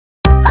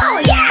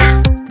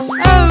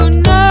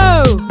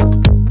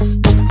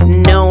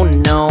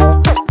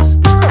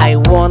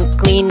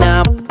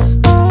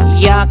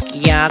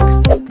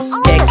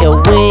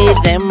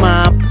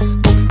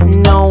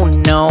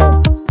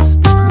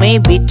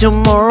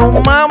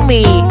tomorrow,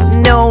 mommy.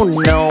 No,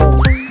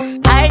 no,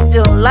 I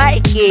don't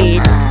like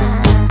it.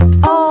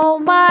 Oh,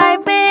 my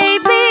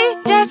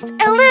baby, just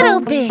a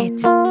little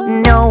bit.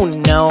 No,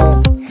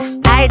 no,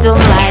 I don't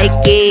like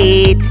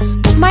it.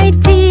 My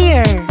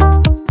dear,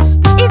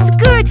 it's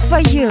good for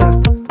you.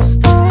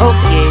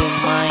 Okay,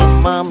 my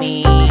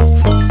mommy.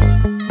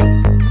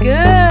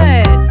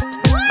 Good.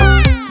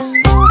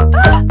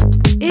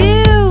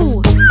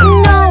 Ew.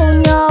 No,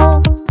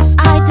 no,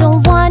 I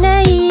don't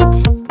wanna eat.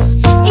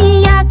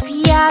 Yuck,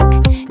 yuck,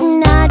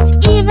 not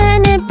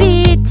even a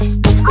bit.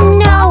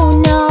 No,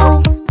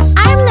 no,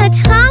 I'm not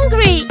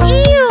hungry.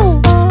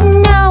 Ew.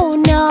 No,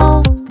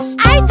 no,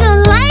 I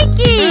don't like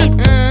it.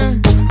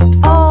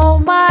 Oh,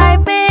 my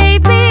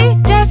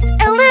baby, just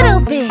a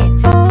little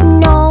bit.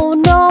 No,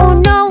 no,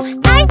 no,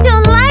 I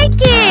don't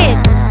like it.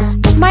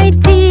 My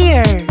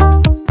dear,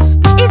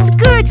 it's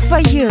good for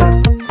you.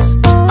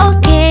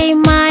 Okay,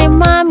 my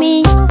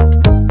mommy.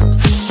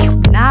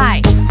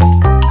 Nice.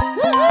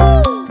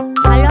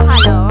 Hello,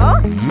 hello.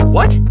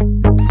 What?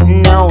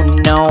 No,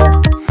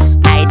 no,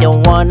 I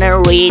don't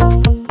wanna read.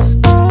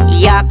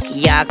 Yuck,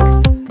 yuck,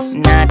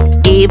 not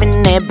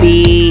even a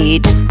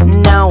bit.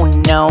 No,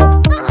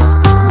 no,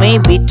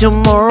 maybe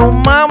tomorrow,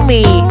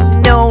 mommy.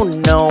 No,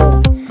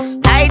 no,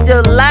 I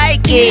don't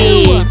like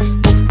it.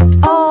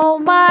 Oh,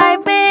 my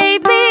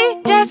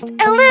baby, just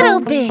a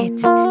little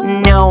bit.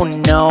 No,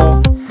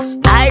 no,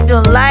 I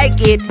don't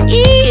like it.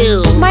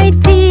 Ew. My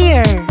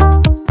dear,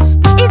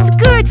 it's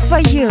good for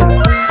you.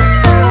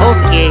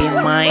 Okay,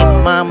 my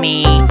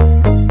mommy.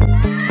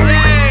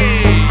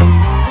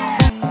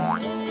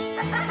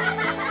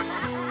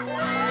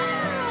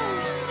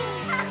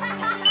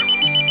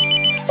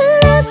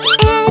 Look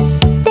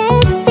at the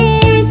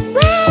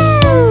stairs.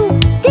 Wow,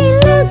 they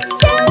look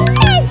so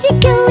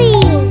magically.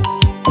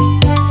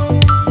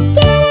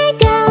 Can I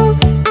go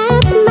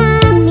up,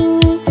 mommy?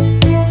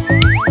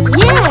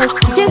 Yes,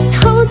 just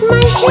hold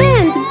my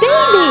hand,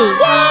 baby.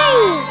 Yay!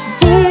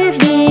 Dear,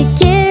 be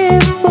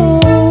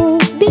careful.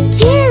 Be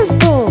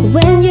careful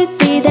when you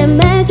see the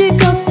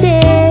magical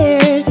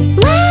stairs.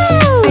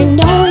 Wow! I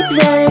know it's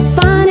very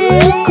fun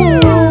and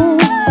cool,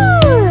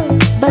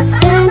 but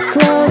stand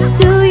close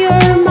to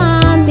your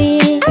mommy.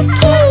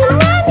 Okay,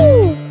 mommy.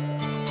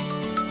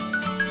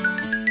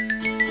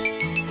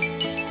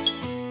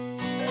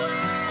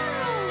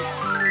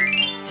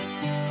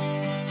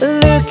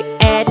 Look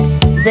at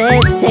the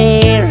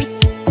stairs.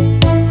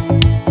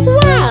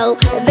 Wow,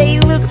 they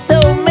look so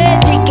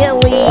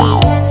magically.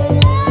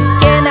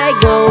 Can I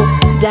go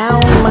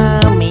down,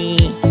 mommy?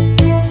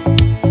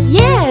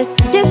 Yes,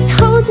 just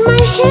hold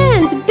my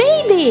hand,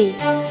 baby.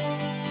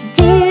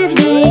 Dear,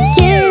 be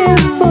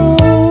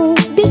careful.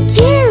 Be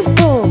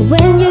careful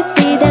when you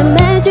see the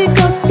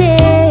magical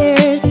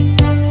stairs.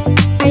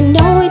 I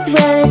know it's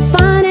very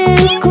fun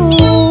and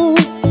cool,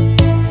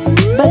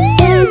 but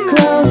stand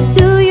close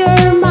to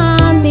your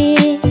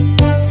mommy.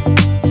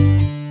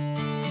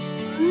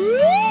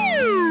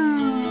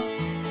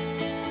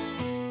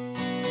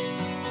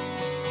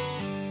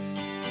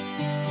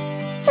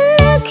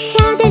 Look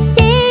how the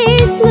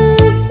stairs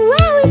move.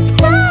 Wow, it's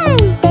fun.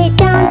 They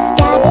don't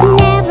stop,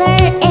 never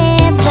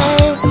ever.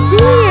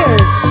 Dear,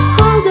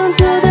 hold on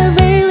to the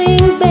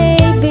railing,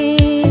 baby,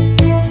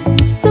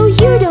 so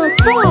you don't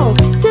fall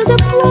to the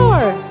floor.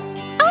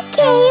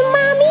 Okay,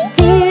 mommy.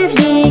 Dear,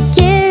 be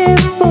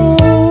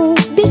careful.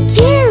 Be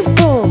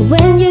careful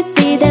when you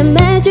see the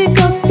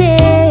magical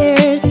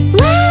stairs.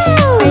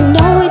 Wow! I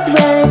know it's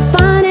very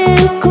fun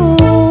and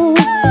cool,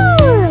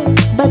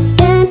 but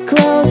stand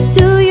close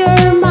to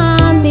your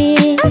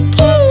mommy.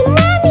 Okay,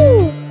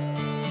 mommy.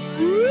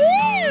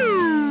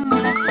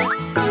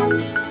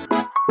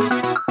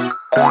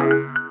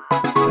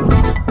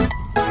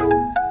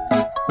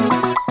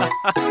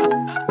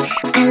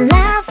 I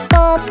love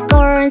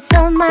popcorn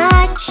so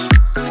much.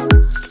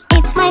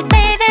 It's my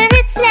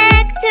favorite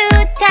snack to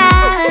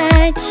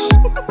touch.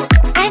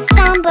 I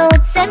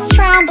stumbled, said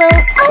scramble.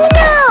 Oh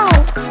no!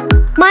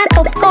 My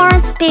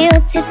popcorn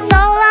spilled, it's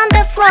all on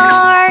the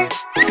floor.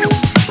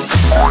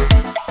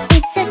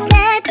 It's a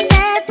snack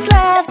that's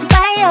loved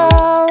by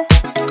all,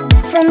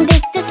 from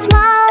big to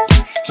small,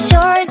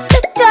 short to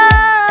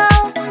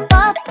tall.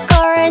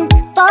 Popcorn,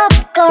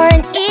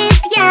 popcorn is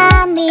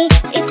yummy.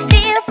 It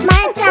fills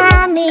my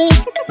tummy.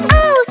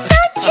 Oh, so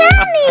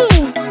chummy!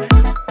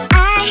 I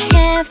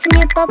have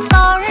new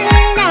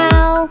popcorn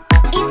now.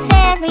 It's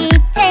very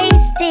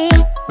tasty,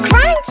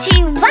 crunchy,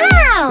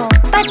 wow!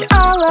 But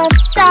all of a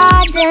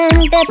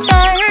sudden the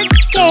birds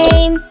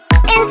came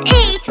and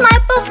ate my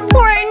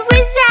popcorn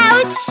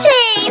without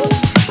shame.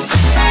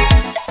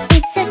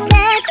 It's a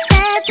snack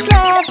that's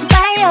loved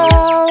by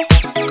all,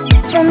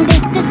 from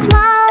big to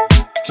small,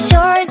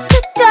 short to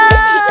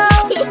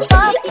tall.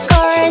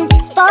 Popcorn,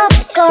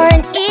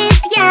 popcorn is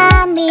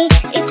yummy.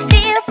 It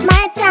fills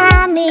my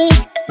tummy.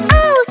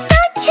 Oh, so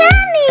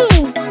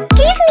chummy!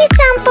 Give me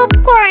some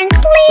popcorn,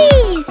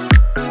 please.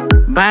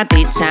 But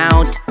it's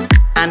out,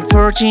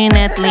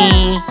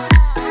 unfortunately.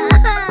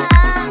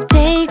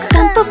 Take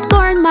some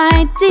popcorn,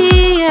 my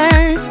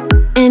dear,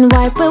 and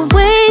wipe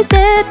away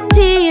the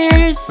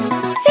tears.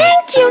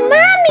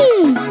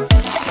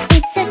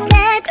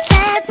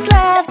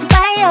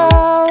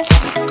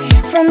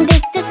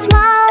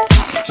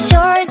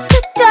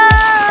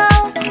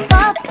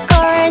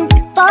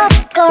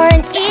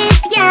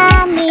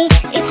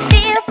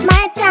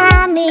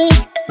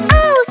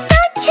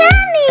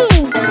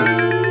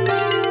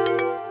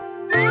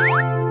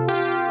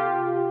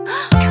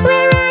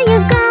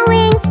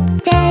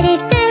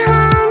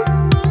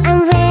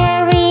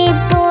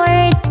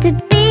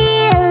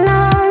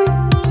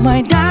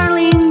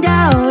 darling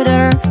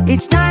daughter,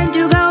 it's time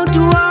to go to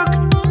work.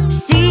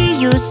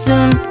 See you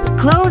soon,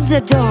 close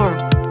the door.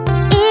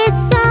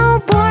 It's so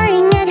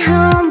boring at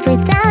home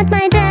without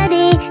my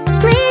daddy.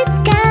 Please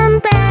come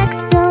back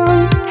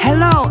soon.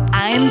 Hello,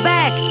 I'm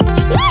back.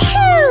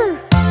 Yahoo!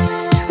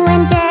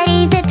 When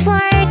daddy's at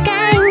work,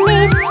 I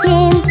miss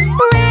him.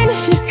 When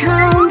he's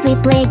home, we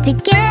play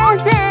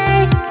together.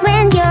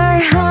 When you're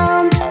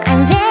home,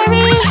 I'm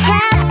very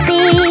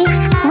happy.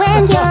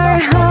 When you're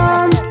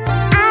home,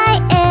 I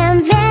am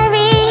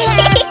very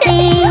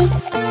happy.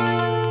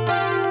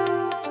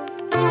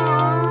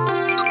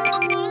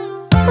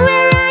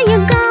 Where are you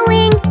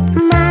going?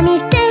 Mommy,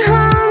 stay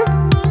home.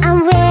 I'm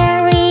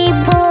very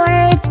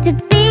bored to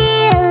be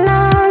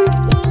alone.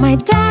 My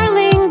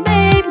darling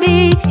baby,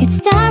 it's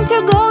time to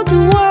go to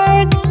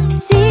work.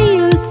 See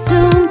you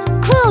soon,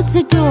 close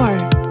the door.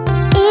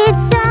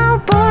 It's so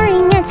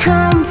boring at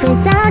home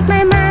without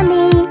my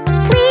mommy.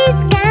 Please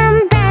come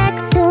back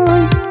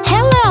soon.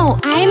 Hello,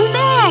 I'm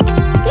back.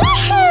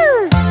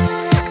 Yahoo!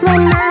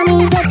 When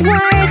mommy's at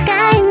work,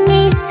 I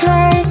miss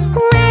her.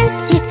 When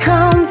she's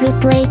home, we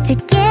play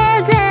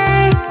together.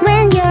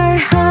 When you're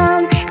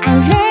home, I'm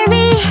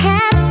very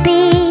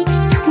happy.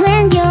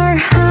 When you're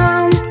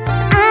home,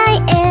 I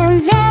am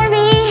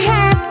very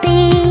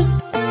happy.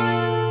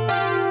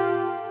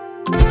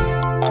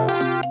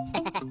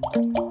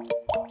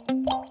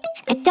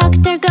 A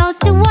doctor goes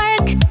to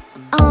work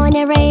on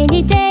a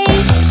rainy day,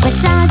 but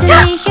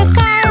suddenly her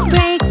car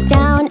breaks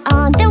down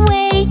on the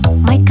way.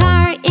 My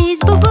car is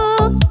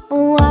boo-boo,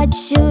 what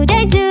should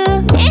I do?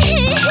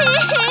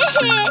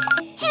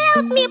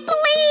 Help me,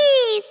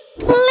 please!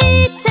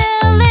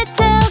 Little,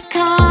 little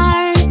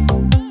car,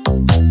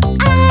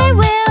 I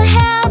will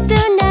help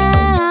you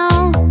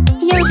now.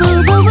 Your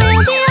boo-boo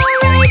will be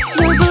alright,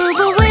 your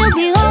boo-boo will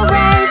be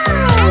alright.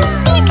 I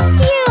fixed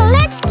you,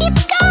 let's keep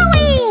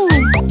going!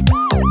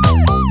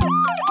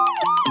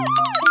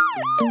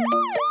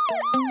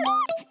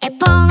 A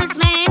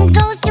policeman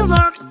goes to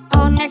work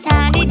on a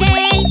sunny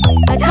day,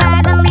 but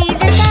suddenly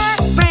the car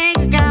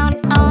breaks down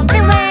on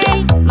the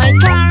way. My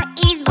car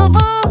is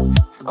boo-boo,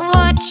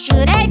 what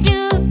should I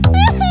do?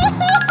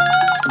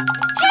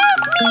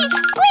 Help me,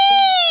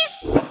 please!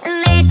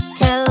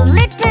 Little,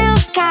 little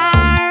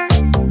car,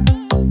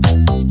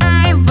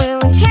 I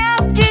will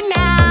help you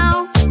now.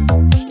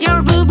 Your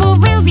boo-boo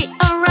will be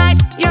alright,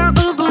 your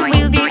boo-boo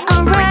will be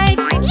alright.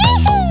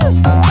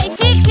 Yahoo! I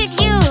fixed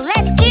you,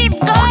 let's keep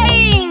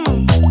going!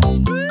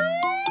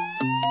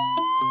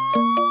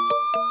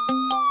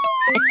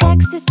 A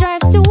taxi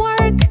drives to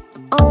work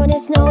on a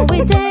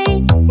snowy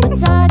day, but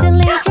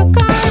suddenly her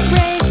car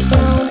breaks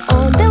down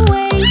on the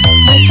way.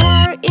 My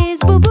car is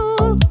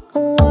boo-boo,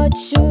 what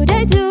should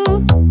I do?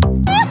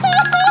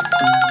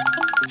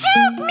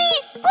 Help me,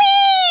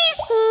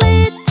 please!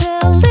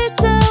 Little,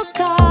 little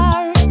car,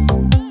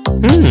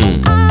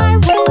 I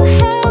will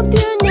help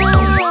you now.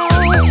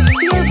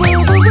 Your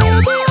boo-boo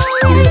will be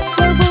alright,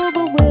 your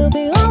boo-boo will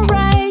be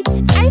alright.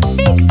 I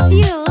fixed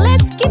you,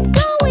 let's keep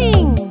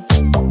going!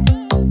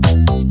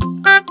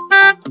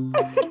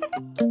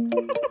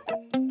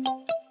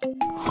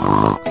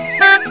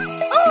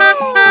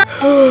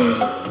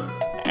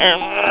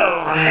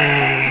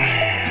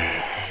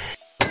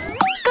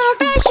 Go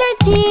brush your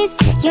teeth,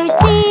 your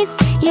teeth,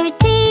 your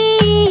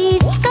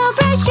teeth. Go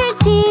brush your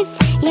teeth,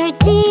 your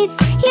teeth,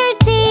 your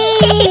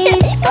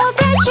teeth.